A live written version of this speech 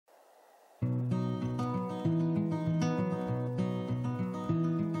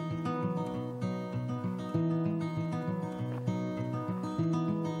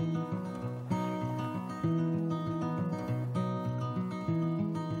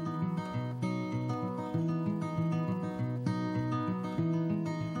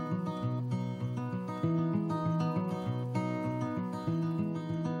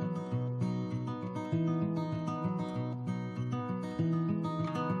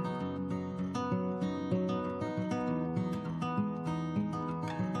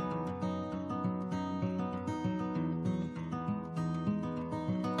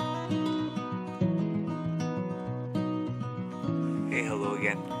Hey, hello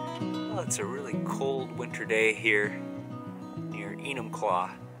again. Well, it's a really cold winter day here near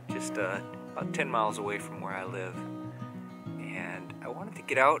Enumclaw, just about 10 miles away from where I live. And I wanted to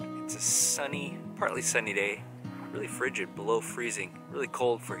get out. It's a sunny, partly sunny day, really frigid, below freezing, really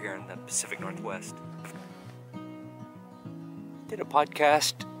cold for here in the Pacific Northwest. Did a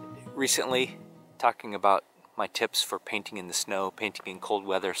podcast recently talking about my tips for painting in the snow, painting in cold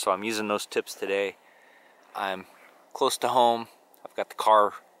weather, so I'm using those tips today. I'm close to home. I've got the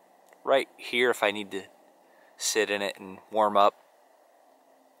car right here if I need to sit in it and warm up.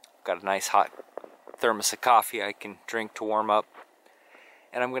 I've got a nice hot thermos of coffee I can drink to warm up.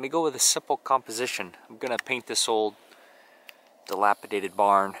 And I'm going to go with a simple composition. I'm going to paint this old dilapidated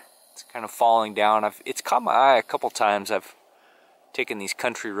barn. It's kind of falling down. It's caught my eye a couple times. I've taken these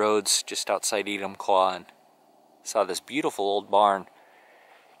country roads just outside Enumclaw and saw this beautiful old barn.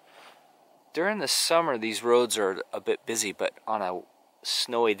 During the summer, these roads are a bit busy, but on a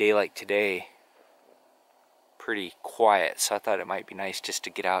snowy day like today, pretty quiet. So I thought it might be nice just to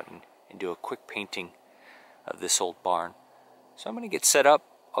get out and do a quick painting of this old barn. So I'm going to get set up.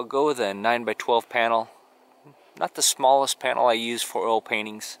 I'll go with a 9x12 panel. Not the smallest panel I use for oil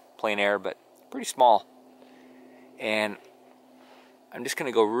paintings, plein air, but pretty small. And I'm just going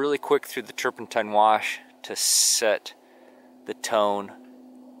to go really quick through the turpentine wash to set the tone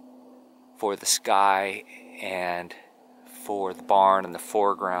for the sky and for the barn and the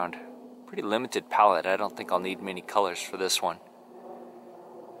foreground. Pretty limited palette. I don't think I'll need many colors for this one.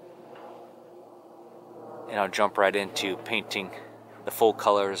 And I'll jump right into painting the full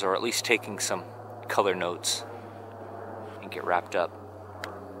colors, or at least taking some color notes, and get wrapped up.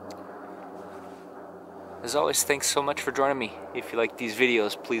 As always, thanks so much for joining me. If you like these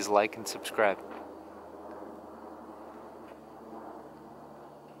videos, please like and subscribe.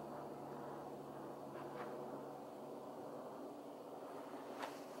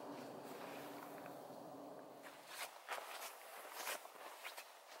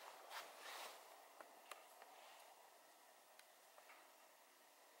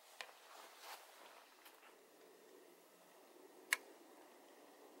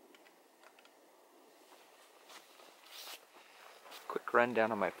 Quick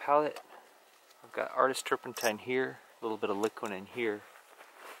rundown on my palette. I've got artist turpentine here, a little bit of liquid in here.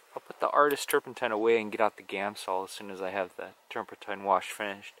 I'll put the artist turpentine away and get out the Gamsol as soon as I have the turpentine wash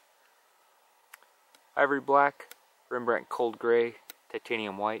finished. Ivory black, Rembrandt cold gray,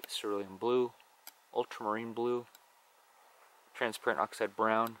 titanium white, cerulean blue, ultramarine blue, transparent oxide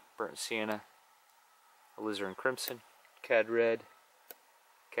brown, burnt sienna, alizarin crimson, cad red,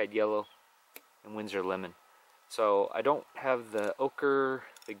 cad yellow, and Windsor lemon. So I don't have the ochre,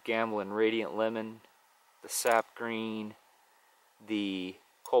 the Gamblin radiant lemon, the sap green, the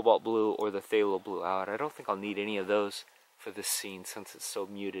cobalt blue, or the phthalo blue out. I don't think I'll need any of those for this scene since it's so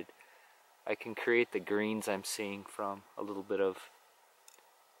muted. I can create the greens I'm seeing from a little bit of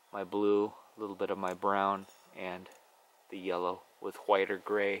my blue, a little bit of my brown, and the yellow with white or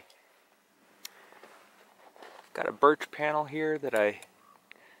gray. Got a birch panel here that I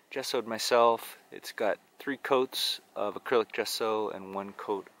gessoed myself. It's got 3 coats of acrylic gesso and 1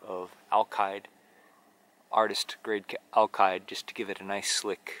 coat of alkyd, artist grade alkyd, just to give it a nice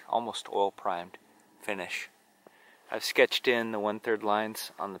slick, almost oil primed finish. I've sketched in the 1/3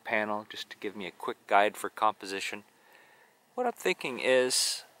 lines on the panel just to give me a quick guide for composition. What I'm thinking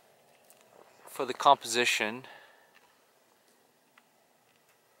is, for the composition,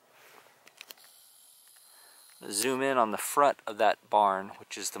 zoom in on the front of that barn,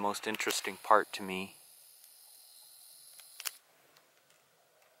 which is the most interesting part to me.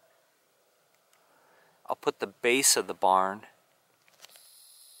 I'll put the base of the barn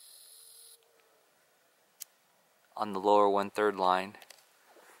on the lower 1/3 line,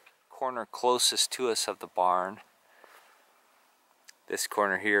 corner closest to us of the barn, this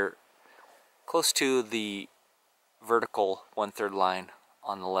corner here, close to the vertical 1/3 line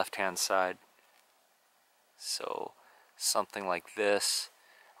on the left hand side. So something like this.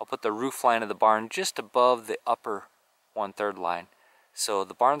 I'll put the roof line of the barn just above the upper 1/3 line. So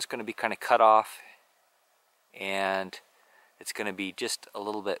the barn's going to be kind of cut off, and it's going to be just a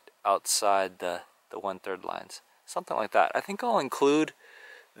little bit outside the 1/3 lines. Something like that. I think I'll include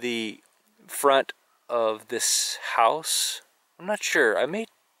the front of this house. I'm not sure. I may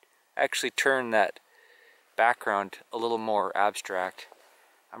actually turn that background a little more abstract.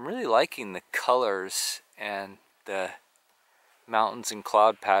 I'm really liking the colors and the mountains and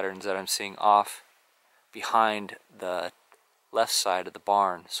cloud patterns that I'm seeing off behind the left side of the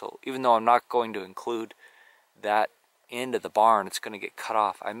barn. So even though I'm not going to include that end of the barn, it's going to get cut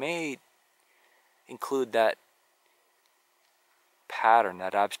off. I may include that pattern,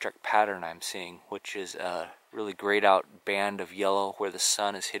 that abstract pattern I'm seeing, which is a really grayed out band of yellow where the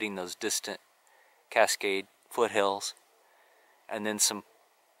sun is hitting those distant Cascade foothills, and then some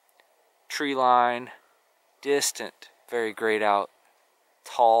tree line, distant, very grayed out,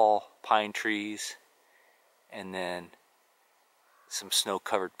 tall pine trees, and then some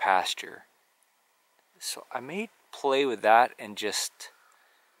snow-covered pasture. So I may play with that and just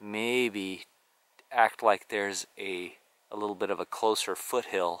maybe act like there's a little bit of a closer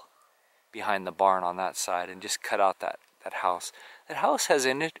foothill behind the barn on that side, and just cut out that house. That house has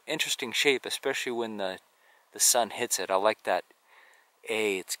an interesting shape, especially when the sun hits it. I like that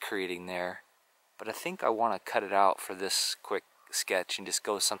A it's creating there, but I think I want to cut it out for this quick sketch and just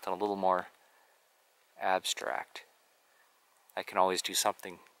go with something a little more abstract. I can always do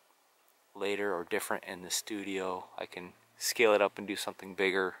something later or different in the studio. I can scale it up and do something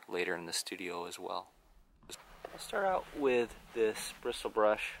bigger later in the studio as well. I'll start out with this bristle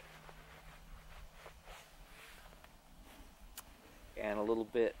brush and a little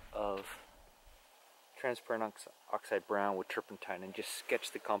bit of transparent oxide brown with turpentine, and just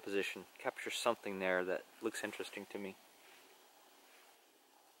sketch the composition, capture something there that looks interesting to me.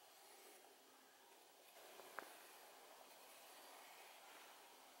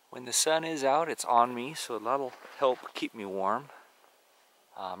 When the sun is out, it's on me, so that'll help keep me warm.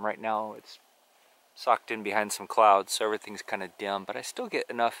 Right now it's socked in behind some clouds, so everything's kind of dim, but I still get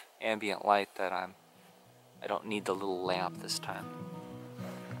enough ambient light that I don't need the little lamp this time.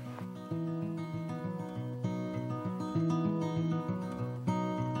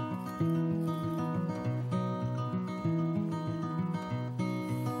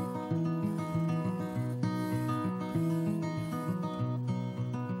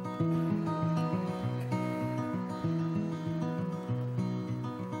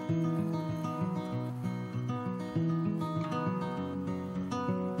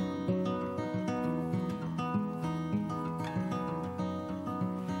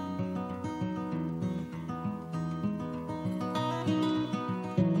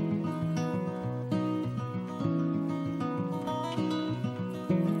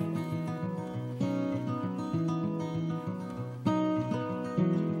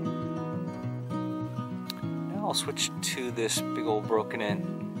 I'll switch to this big old broken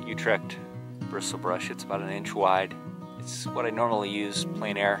in Utrecht bristle brush. It's about 1 inch wide. It's what I normally use,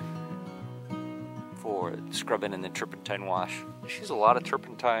 plein air, for scrubbing in the turpentine wash. Just use a lot of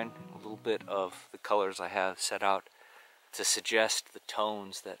turpentine, a little bit of the colors I have set out to suggest the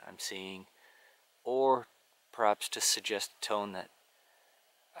tones that I'm seeing, or perhaps to suggest a tone that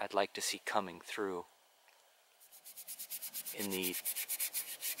I'd like to see coming through in the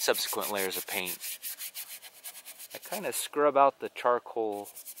subsequent layers of paint. I kind of scrub out the charcoal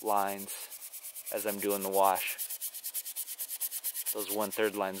lines as I'm doing the wash. Those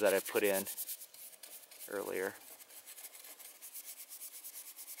 1/3 lines that I put in earlier.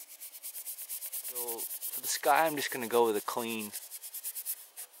 So for the sky, I'm just going to go with a clean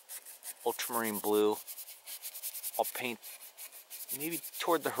ultramarine blue. I'll paint maybe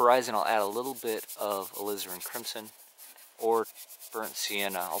toward the horizon. I'll add a little bit of alizarin crimson or burnt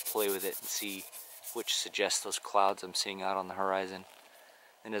sienna. I'll play with it and see which suggests those clouds I'm seeing out on the horizon.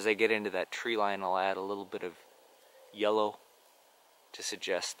 And as I get into that tree line, I'll add a little bit of yellow to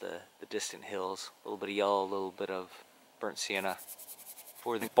suggest the distant hills. A little bit of yellow, a little bit of burnt sienna.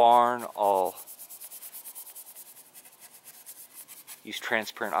 For the barn, I'll use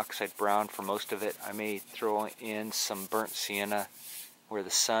transparent oxide brown for most of it. I may throw in some burnt sienna where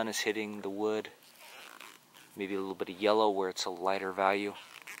the sun is hitting the wood. Maybe a little bit of yellow where it's a lighter value.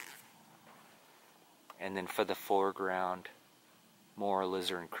 And then for the foreground, more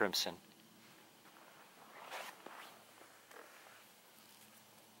alizarin crimson.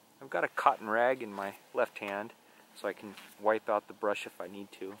 I've got a cotton rag in my left hand, so I can wipe out the brush if I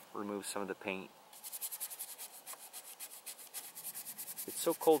need to, remove some of the paint. It's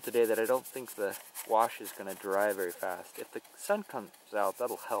so cold today that I don't think the wash is going to dry very fast. If the sun comes out,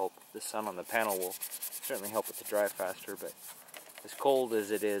 that'll help. The sun on the panel will certainly help it to dry faster, but as cold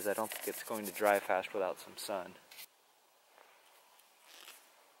as it is, I don't think it's going to dry fast without some sun.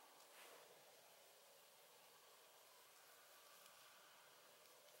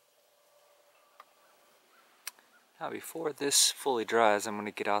 Now before this fully dries, I'm going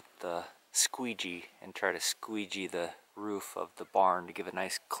to get out the squeegee and try to squeegee the roof of the barn to give a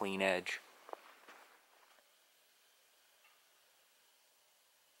nice clean edge.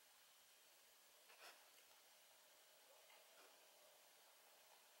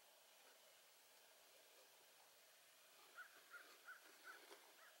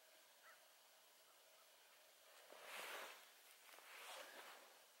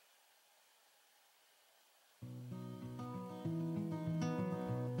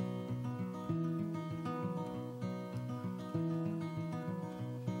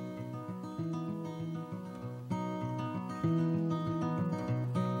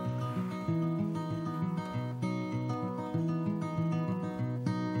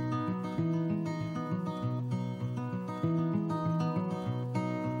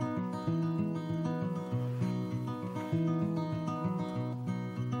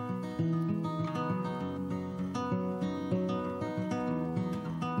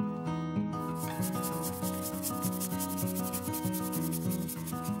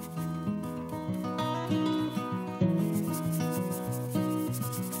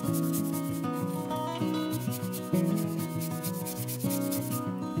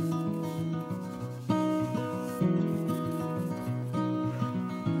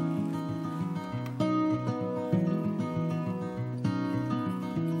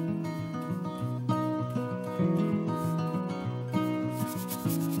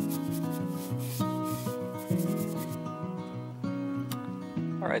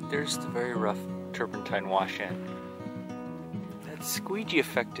 Alright, there's the very rough turpentine wash end. That squeegee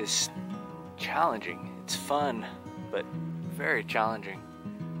effect is challenging. It's fun, but very challenging.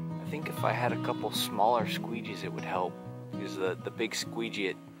 I think if I had a couple smaller squeegees it would help, because the big squeegee,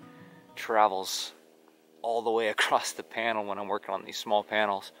 it travels all the way across the panel when I'm working on these small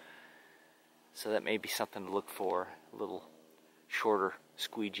panels. So that may be something to look for. A little shorter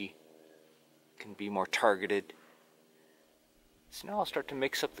squeegee can be more targeted. So now I'll start to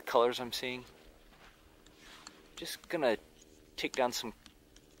mix up the colors I'm seeing. Just gonna take down some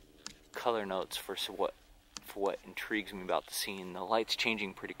color notes for what intrigues me about the scene. The light's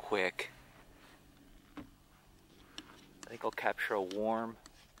changing pretty quick. I think I'll capture a warm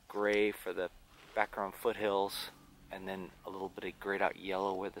gray for the background foothills, and then a little bit of grayed out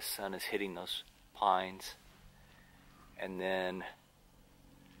yellow where the sun is hitting those pines, and then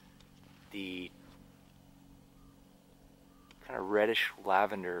the kind of reddish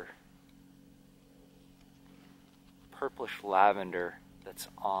lavender, purplish lavender that's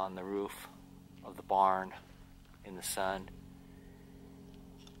on the roof of the barn in the sun,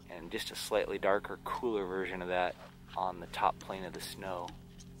 and just a slightly darker, cooler version of that on the top plane of the snow.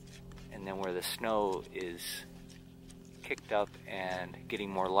 And then where the snow is kicked up and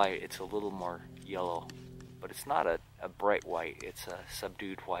getting more light, it's a little more yellow, but it's not a bright white, it's a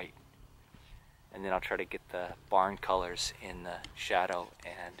subdued white. And then I'll try to get the barn colors in the shadow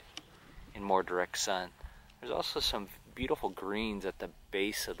and in more direct sun. There's also some beautiful greens at the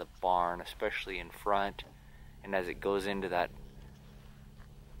base of the barn, especially in front, and as it goes into that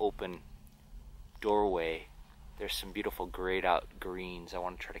open doorway, there's some beautiful grayed out greens. I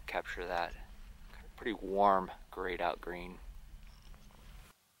want to try to capture that. Pretty warm grayed out green.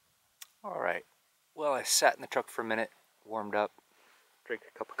 Alright, well, I sat in the truck for a minute, warmed up, drank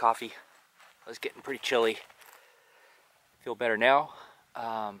a cup of coffee. I was getting pretty chilly. Feel better now.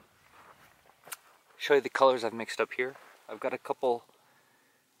 Show you the colors I've mixed up here. I've got a couple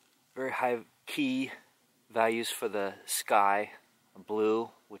very high key values for the sky. Blue,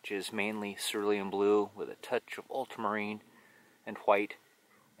 which is mainly cerulean blue with a touch of ultramarine and white,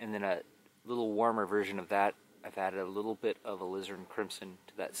 and then a little warmer version of that. I've added a little bit of alizarin crimson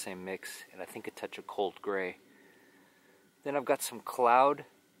to that same mix, and I think a touch of cold gray. Then I've got some cloud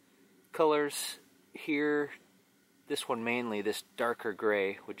colors here. This one mainly, this darker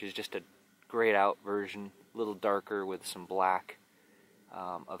gray, which is just a grayed out version, a little darker with some black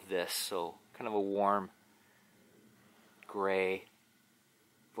of this, so kind of a warm gray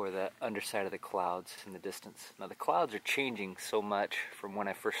for the underside of the clouds in the distance. Now the clouds are changing so much from when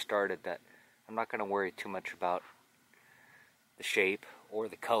I first started that I'm not going to worry too much about the shape or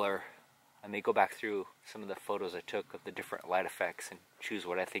the color. I may go back through some of the photos I took of the different light effects and choose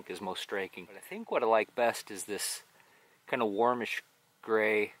what I think is most striking. But I think what I like best is this kind of warmish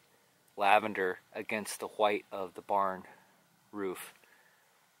gray lavender against the white of the barn roof,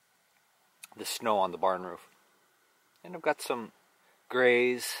 the snow on the barn roof. And I've got some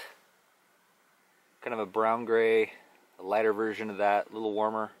grays, kind of a brown gray, a lighter version of that, a little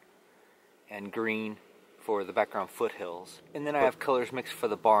warmer, and green for the background foothills. And then I have colors mixed for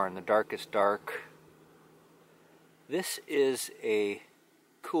the barn. The darkest dark. This is a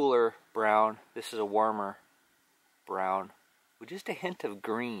cooler brown. This is a warmer brown with just a hint of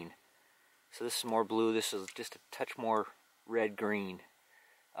green. So this is more blue. This is just a touch more red green.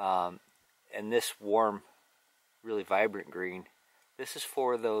 And this warm, really vibrant green, this is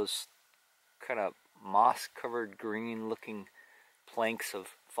for those kind of moss-covered green-looking planks of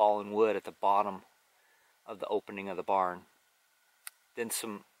fallen wood at the bottom of the opening of the barn. Then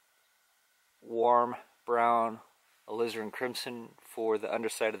some warm brown alizarin crimson for the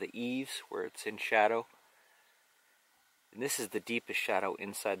underside of the eaves where it's in shadow. And this is the deepest shadow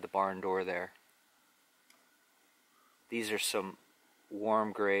inside the barn door there. These are some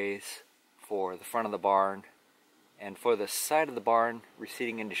warm grays for the front of the barn. And for the side of the barn,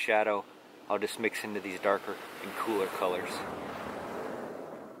 receding into shadow, I'll just mix into these darker and cooler colors.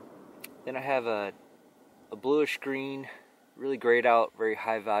 Then I have a bluish green, really grayed out, very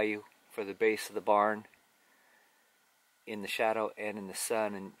high value for the base of the barn in the shadow and in the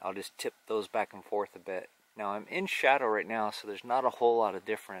sun, and I'll just tip those back and forth a bit. Now I'm in shadow right now, so there's not a whole lot of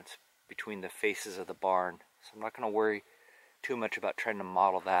difference between the faces of the barn. So I'm not going to worry too much about trying to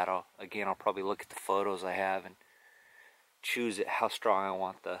model that. I'll probably look at the photos I have and choose it how strong I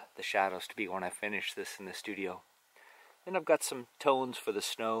want the shadows to be when I finish this in the studio. Then I've got some tones for the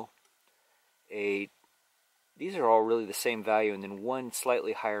snow. These are all really the same value, and then one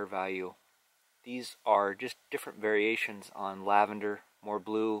slightly higher value. These are just different variations on lavender, more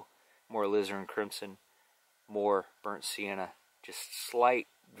blue, more alizarin crimson, more burnt sienna. Just slight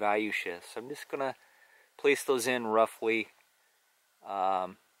value shifts. I'm just going to place those in roughly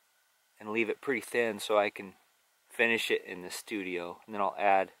and leave it pretty thin so I can finish it in the studio. And then I'll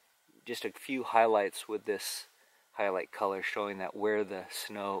add just a few highlights with this highlight color, showing that where the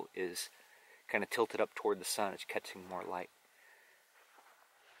snow is kind of tilted up toward the sun, it's catching more light.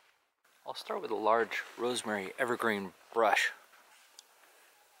 I'll start with a large rosemary evergreen brush.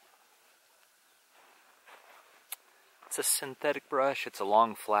 It's a synthetic brush, it's a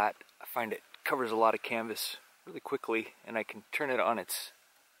long flat. I find it covers a lot of canvas really quickly, and I can turn it on its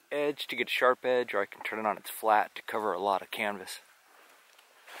edge to get a sharp edge, or I can turn it on its flat to cover a lot of canvas.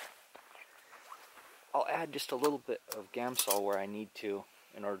 I'll add just a little bit of Gamsol where I need to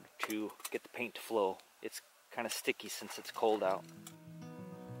in order to get the paint to flow. It's kind of sticky since it's cold out.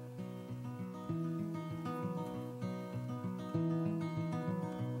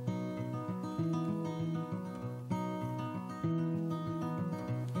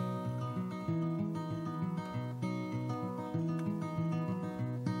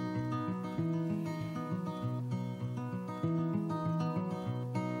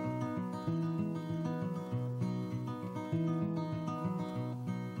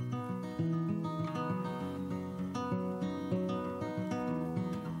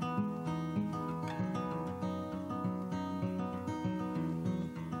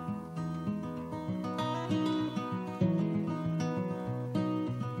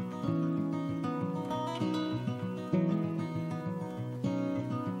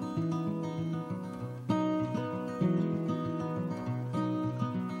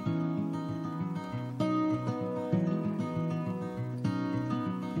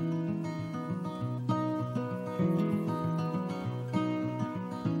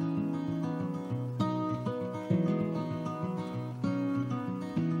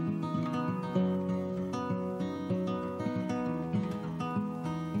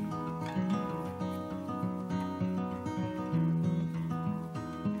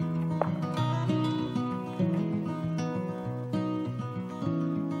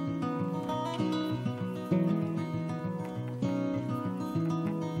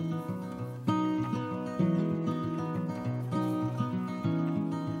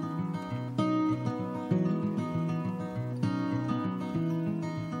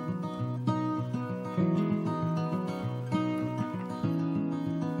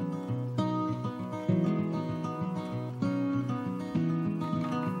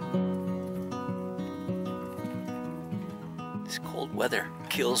 This cold weather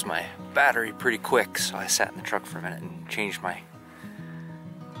kills my battery pretty quick, so I sat in the truck for a minute and changed my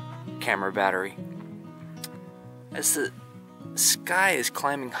camera battery. As the sky is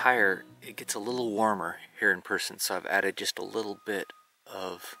climbing higher, it gets a little warmer here in person, so I've added just a little bit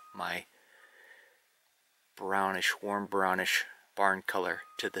of my brownish, warm brownish barn color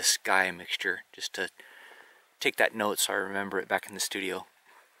to the sky mixture, just to take that note so I remember it back in the studio.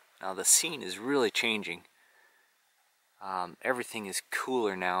 Now the scene is really changing. Everything is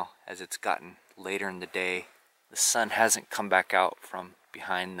cooler now as it's gotten later in the day. The sun hasn't come back out from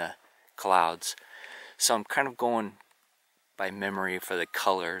behind the clouds, so I'm kind of going by memory for the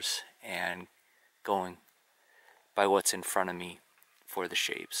colors and going by what's in front of me for the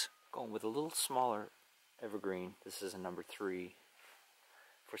shapes. Going with a little smaller evergreen. This is a number 3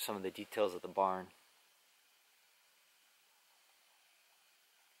 for some of the details of the barn.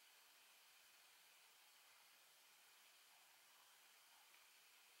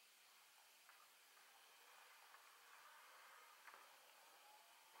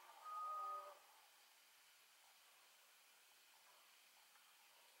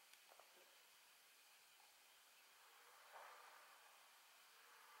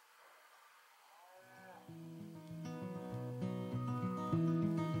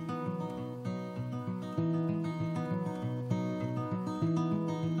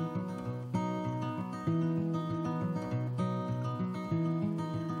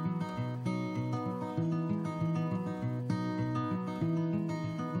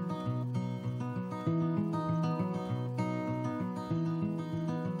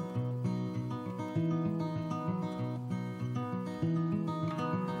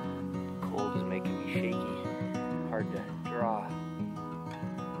 Shaky, hard to draw.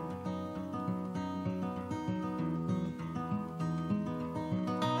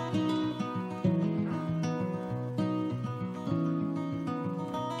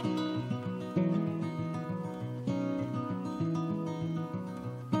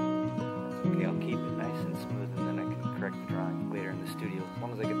 Okay, I'll keep it nice and smooth, and then I can correct the drawing later in the studio, as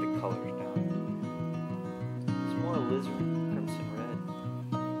long as I get the colors down. It's more alizarin, crimson red,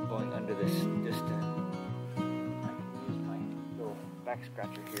 going under this distant. back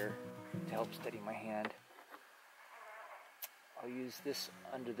scratcher here to help steady my hand. I'll use this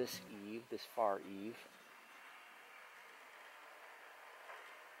under this eave, this far eave.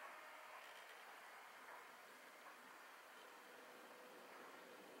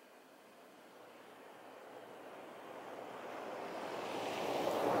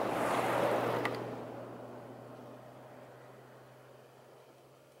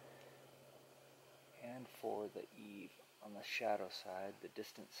 And for the eave on the shadow side, the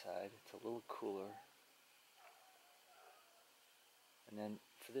distant side, it's a little cooler. And then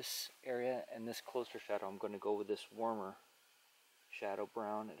for this area and this closer shadow, I'm going to go with this warmer shadow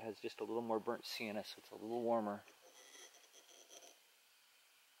brown. It has just a little more burnt sienna, so it's a little warmer.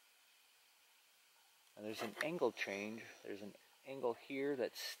 And there's an angle change. There's an angle here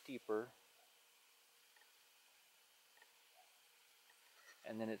that's steeper.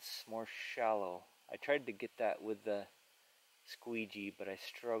 And then it's more shallow. I tried to get that with the squeegee, but I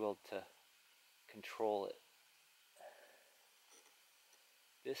struggled to control it.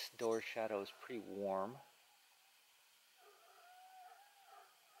 This door shadow is pretty warm.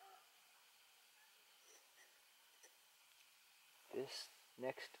 This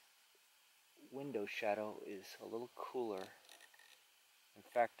next window shadow is a little cooler. In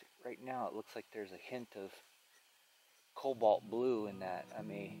fact, right now it looks like there's a hint of cobalt blue in that. I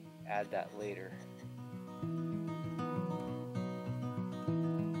may add that later.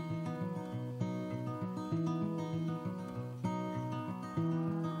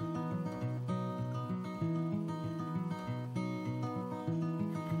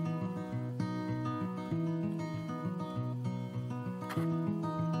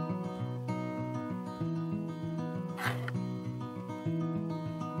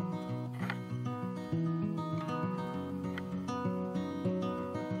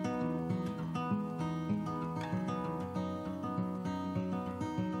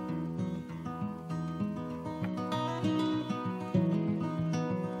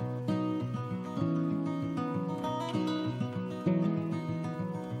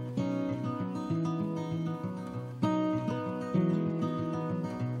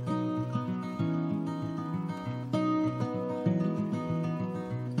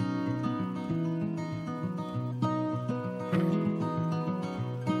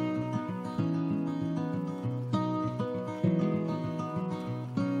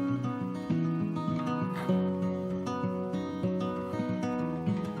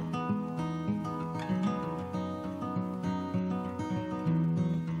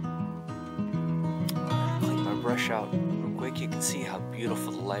 Brush out real quick. You can see how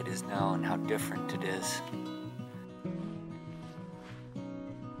beautiful the light is now and how different it is.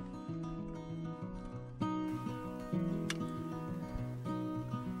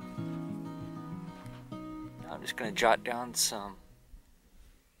 Now I'm just going to jot down some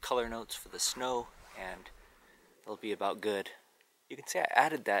color notes for the snow and they'll be about good. You can see I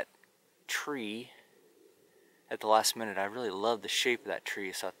added that tree at the last minute. I really love the shape of that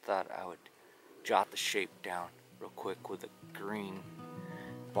tree, so I thought I would jot the shape down real quick with the green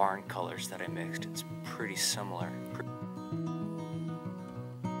barn colors that I mixed. It's pretty similar.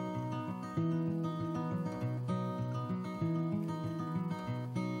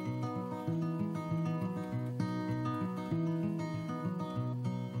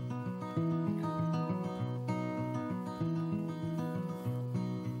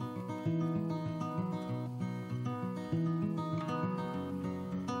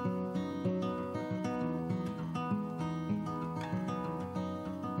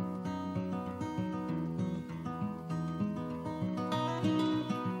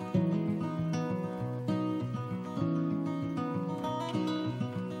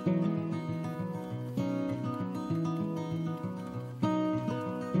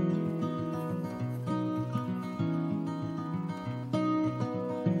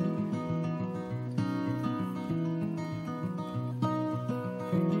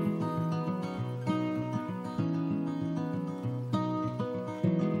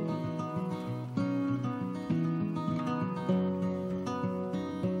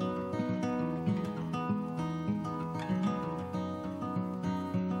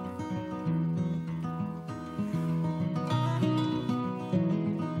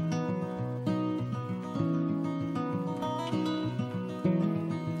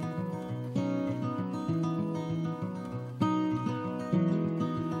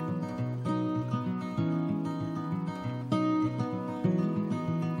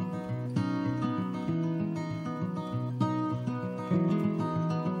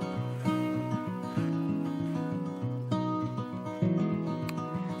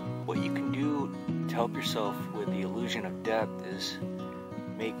 Help yourself with the illusion of depth is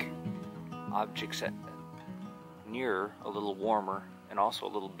make objects nearer a little warmer and also a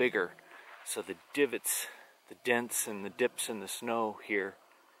little bigger. So the divots, the dents and the dips in the snow here,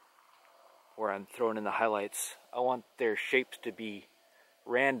 where I'm throwing in the highlights, I want their shapes to be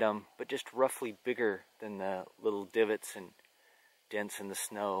random, but just roughly bigger than the little divots and dents in the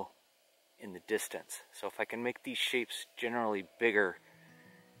snow in the distance. So if I can make these shapes generally bigger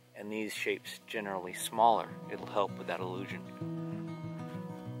and these shapes generally smaller, it'll help with that illusion.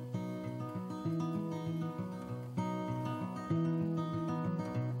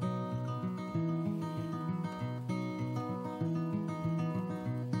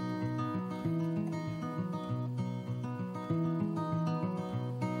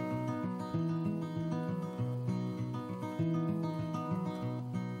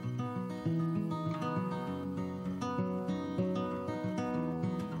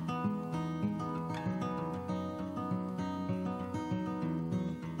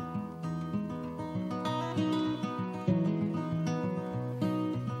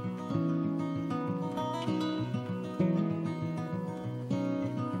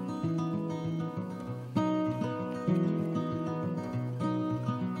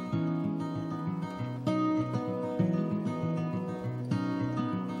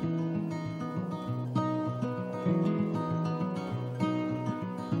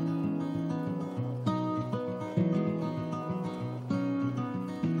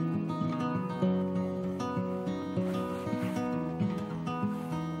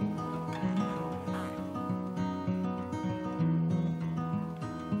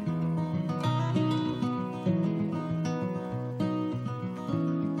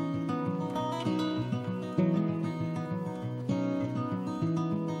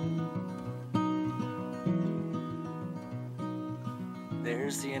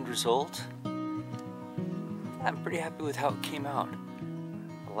 There's the end result. I'm pretty happy with how it came out.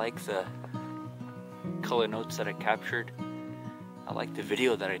 I like the color notes that I captured. I like the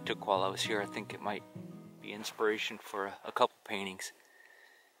video that I took while I was here. I think it might be inspiration for a couple paintings.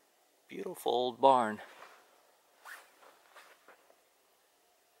 Beautiful old barn.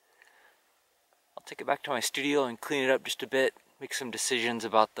 I'll take it back to my studio and clean it up just a bit, make some decisions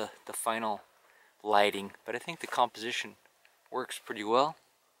about the final lighting, but I think the composition works pretty well.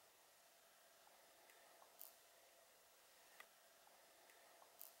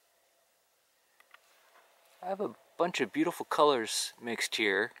 I have a bunch of beautiful colors mixed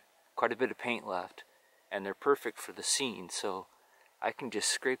here, quite a bit of paint left, and they're perfect for the scene, so I can just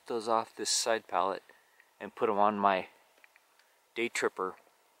scrape those off this side palette and put them on my Day Tripper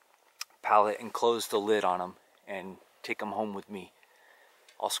palette and close the lid on them and take them home with me.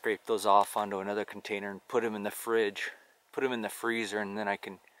 I'll scrape those off onto another container and put them in the fridge, put them in the freezer, and then I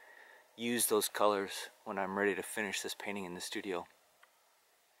can use those colors when I'm ready to finish this painting in the studio.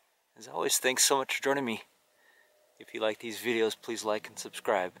 As always, thanks so much for joining me. If you like these videos, please like and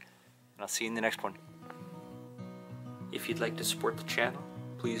subscribe, and I'll see you in the next one. If you'd like to support the channel,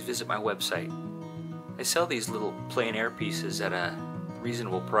 please visit my website. I sell these little plein air pieces at a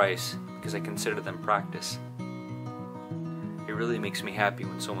reasonable price because I consider them practice. It really makes me happy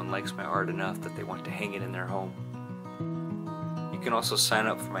when someone likes my art enough that they want to hang it in their home. You can also sign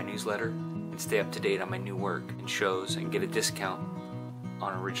up for my newsletter and stay up to date on my new work and shows and get a discount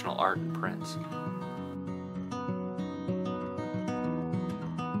on original art and prints.